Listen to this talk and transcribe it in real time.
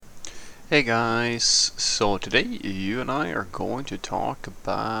Hey guys, so today you and I are going to talk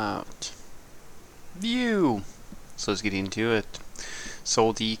about Vue. So let's get into it.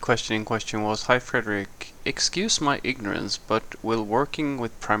 So the question in question was, Hi Frederick, excuse my ignorance, but will working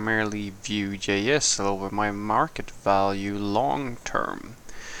with primarily Vue.js lower my market value long term?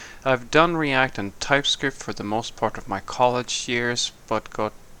 I've done React and TypeScript for the most part of my college years, but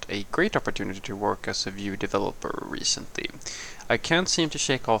got a great opportunity to work as a Vue developer recently. I can't seem to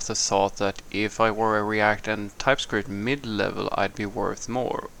shake off the thought that if I were a React and TypeScript mid-level, I'd be worth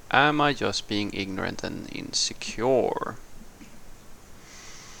more. Am I just being ignorant and insecure?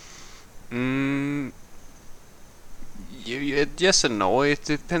 Mm, yes and no. It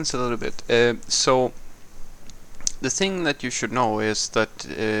depends a little bit. So the thing that you should know is that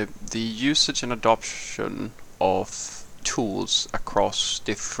the usage and adoption of tools across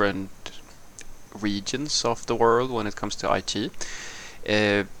different regions of the world when it comes to IT.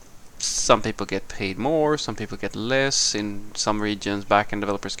 Some people get paid more, some people get less. In some regions, backend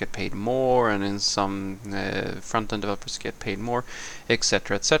developers get paid more, and in some front-end developers get paid more,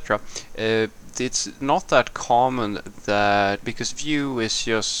 etc., etc. It's not that common that because Vue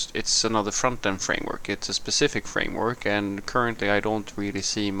is it's another front-end framework. It's a specific framework, and currently I don't really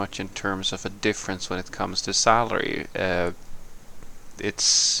see much in terms of a difference when it comes to salary.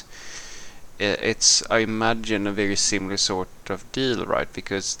 It's it's I imagine a very similar sort of deal, right?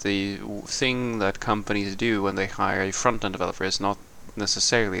 Because the thing that companies do when they hire a front-end developer is not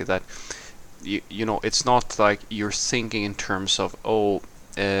necessarily that you know it's not like you're thinking in terms of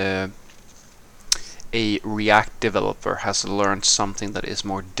a React developer has learned something that is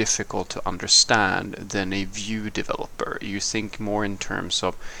more difficult to understand than a Vue developer. You think more in terms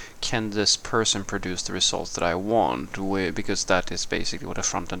of, can this person produce the results that I want? Because that is basically what a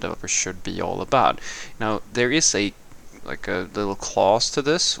front-end developer should be all about. Now, there is a little clause to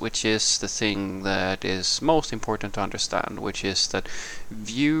this, which is the thing that is most important to understand, which is that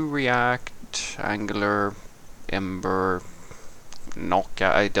Vue, React, Angular, Ember,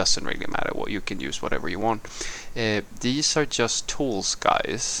 Nokia, it doesn't really matter what, you can use whatever you want. These are just tools,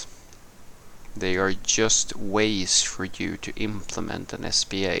 guys. They are just ways for you to implement an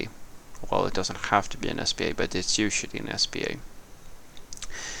SPA. Well, it doesn't have to be an SPA, but it's usually an SPA.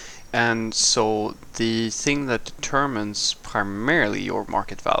 And so the thing that determines primarily your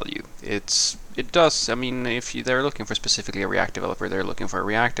market value, I mean, if they're looking for specifically a React developer, they're looking for a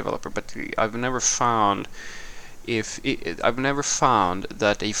React developer, but I've never found that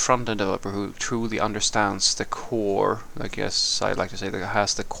a front-end developer who truly understands the core, I guess I'd like to say, that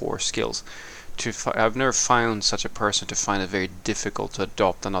has the core skills. I've never found such a person to find it very difficult to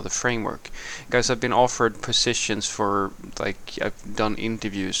adopt another framework. Guys, I've been offered positions for, like, I've done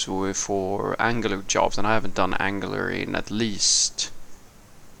interviews for Angular jobs, and I haven't done Angular in at least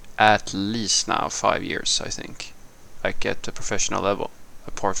now 5 years, I think, like at a professional level.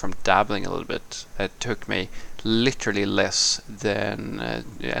 Apart from dabbling a little bit, it took me literally less than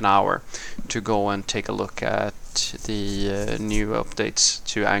an hour to go and take a look at the new updates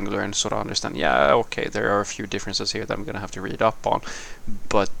to Angular and sort of understand, yeah, okay, there are a few differences here that I'm going to have to read up on,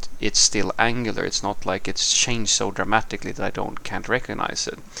 but it's still Angular. It's not like it's changed so dramatically that I can't recognize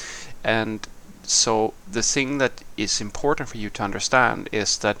it. And so the thing that is important for you to understand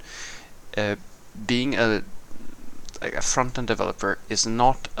is that being a front-end developer is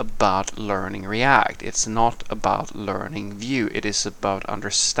not about learning React. It's not about learning Vue. It is about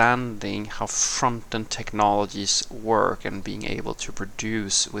understanding how front-end technologies work and being able to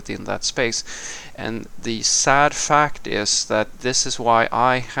produce within that space. And the sad fact is that this is why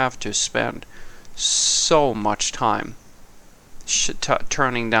I have to spend so much time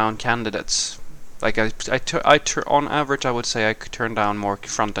turning down candidates. Like on average, I would say I could turn down more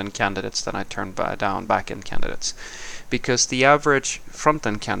front-end candidates than I turn down back-end candidates, because the average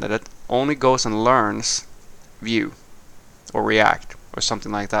front-end candidate only goes and learns Vue or React or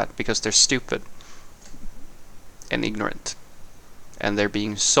something like that because they're stupid and ignorant, and they're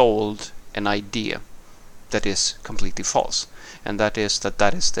being sold an idea that is completely false, and that is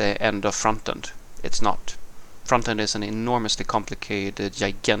the end of front-end. It's not. Front-end is an enormously complicated,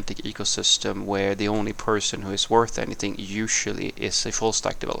 gigantic ecosystem where the only person who is worth anything usually is a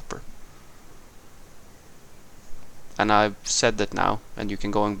full-stack developer. And I've said that now, and you can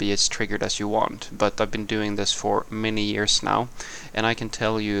go and be as triggered as you want, but I've been doing this for many years now, and I can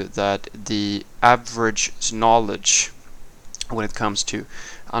tell you that the average knowledge when it comes to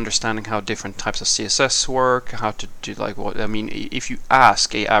understanding how different types of CSS work, how to do, like, what I mean, if you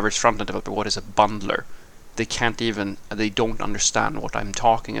ask a average front-end developer what is a bundler, they don't understand what I'm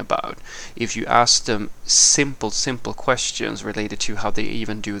talking about. If you ask them simple questions related to how they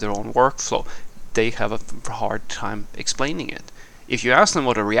even do their own workflow, they have a hard time explaining it. If you ask them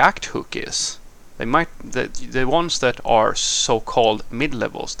what a React hook is, they might, the ones that are so-called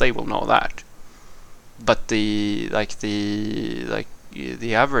mid-levels, they will know that. But the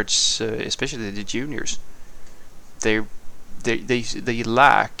average, especially the juniors, they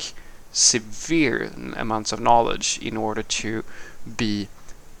lack severe amounts of knowledge in order to be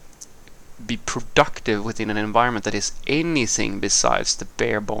productive within an environment that is anything besides the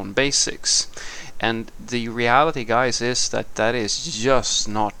bare bone basics. And the reality, guys, is that is just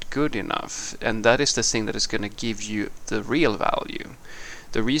not good enough, and that is the thing that is going to give you the real value.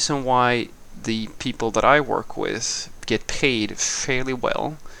 The reason why the people that I work with get paid fairly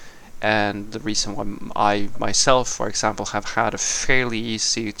well, and the reason why I myself, for example, have had a fairly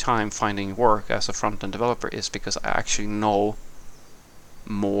easy time finding work as a front-end developer, is because I actually know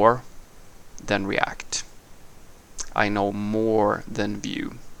more than React. I know more than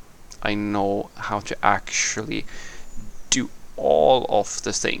Vue. I know how to actually do all of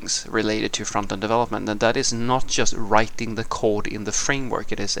the things related to front-end development, and that is not just writing the code in the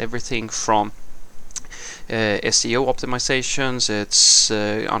framework. It is everything from SEO optimizations, it's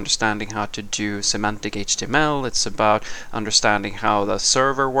understanding how to do semantic HTML, it's about understanding how the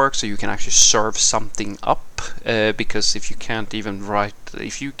server works so you can actually serve something up, because if you can't even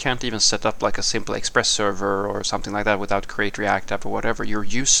set up like a simple Express server or something like that without Create React app or whatever, you're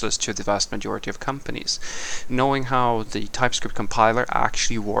useless to the vast majority of companies. Knowing how the TypeScript compiler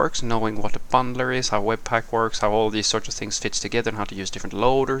actually works, knowing what a bundler is, how Webpack works, how all these sorts of things fits together, and how to use different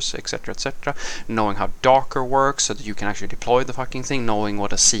loaders, etc., etc. Knowing how Docker works so that you can actually deploy the fucking thing, knowing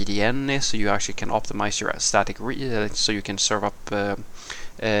what a CDN is so you actually can optimize your static so you can serve up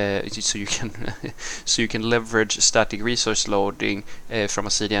so you can leverage static resource loading from a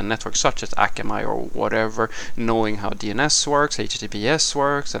CDN network such as Akamai or whatever, knowing how DNS works, HTTPS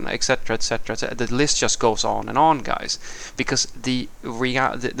works, and etc., etc. The list just goes on and on, guys, because the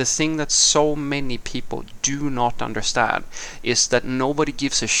thing that so many people do not understand is that nobody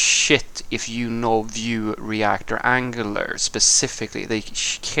gives a shit if you know Vue, React, or Angular specifically. They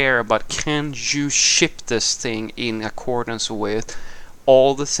care about, can you ship this thing in accordance with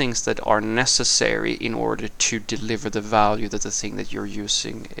all the things that are necessary in order to deliver the value that the thing that you're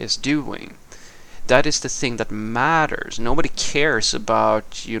using is doing. That is the thing that matters. Nobody cares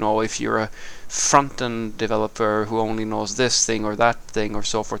about, if you're a front-end developer who only knows this thing or that thing or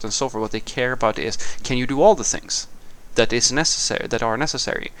so forth and so forth. What they care about is, can you do all the things that are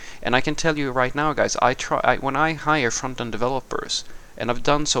necessary? And I can tell you right now, guys, when I hire front-end developers, and I've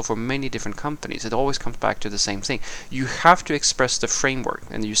done so for many different companies, it always comes back to the same thing. You have to express the framework,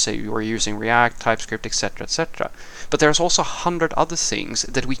 and you say you are using React, TypeScript, etc., etc. But there's also 100 other things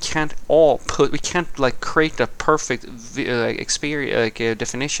that we can't create a perfect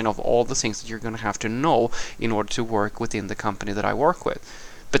definition of all the things that you're going to have to know in order to work within the company that I work with.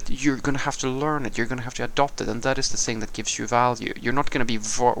 But you're going to have to learn it, you're going to have to adopt it, and that is the thing that gives you value. You're not going to be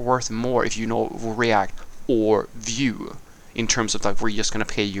worth more if you know React or Vue, in terms of we're just going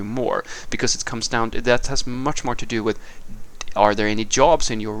to pay you more, because it comes down to, that has much more to do with, are there any jobs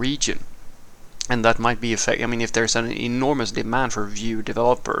in your region? And that might be if there's an enormous demand for Vue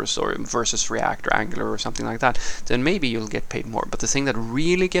developers or versus React or Angular or something like that, then maybe you'll get paid more. But the thing that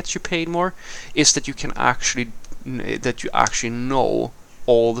really gets you paid more is that you actually know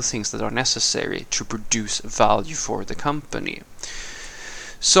all the things that are necessary to produce value for the company.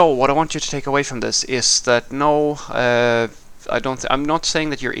 So what I want you to take away from this is that I'm not saying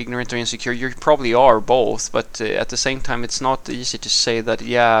that you're ignorant or insecure. You probably are both, but at the same time, it's not easy to say that.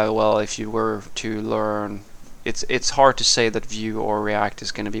 Yeah, well, if you were to learn, it's hard to say that Vue or React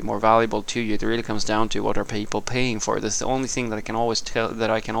is going to be more valuable to you. It really comes down to what are people paying for. That's the only thing that I can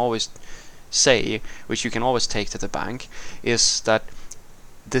always say, which you can always take to the bank, is that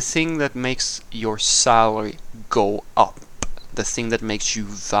the thing that makes your salary go up, the thing that makes you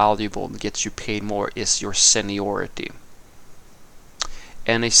valuable and gets you paid more, is your seniority.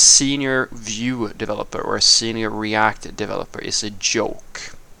 And a senior Vue developer or a senior React developer is a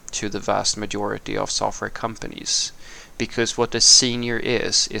joke to the vast majority of software companies, because what a senior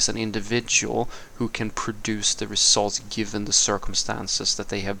is an individual who can produce the results given the circumstances that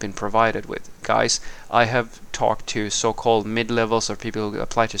they have been provided with. Guys, I have talked to so-called mid-levels or people who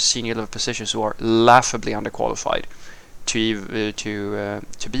apply to senior level positions who are laughably underqualified to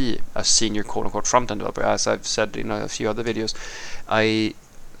be a senior quote-unquote front-end developer. As I've said in a few other videos,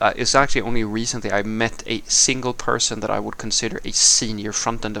 it's actually only recently I met a single person that I would consider a senior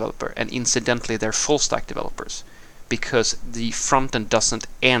front-end developer, and incidentally they're full-stack developers, because the front-end doesn't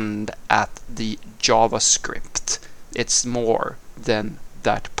end at the JavaScript. It's more than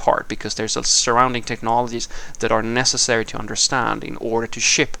that part, because there's surrounding technologies that are necessary to understand in order to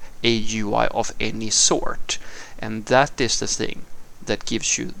ship a UI of any sort, and that is the thing that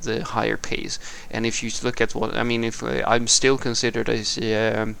gives you the higher pays. And if you look at what I mean, if I'm still considered as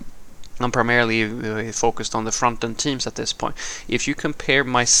I'm primarily focused on the front-end teams at this point. If you compare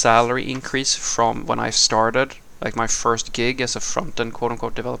my salary increase from when I started, like my first gig as a front-end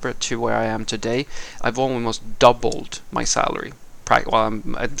quote-unquote developer, to where I am today, I've almost doubled my salary. Well,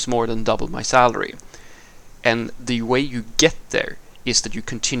 it's more than double my salary. And the way you get there is that you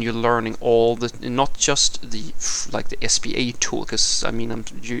continue learning all the, not just the like the SPA tool, because I mean I'm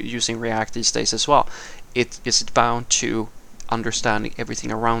using React these days as well. It is bound to understanding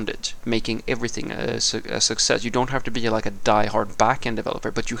everything around it, making everything a success. You don't have to be like a die-hard back-end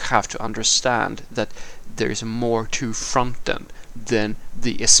developer, but you have to understand that there is more to front-end than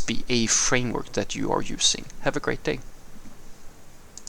the SPA framework that you are using. Have a great day.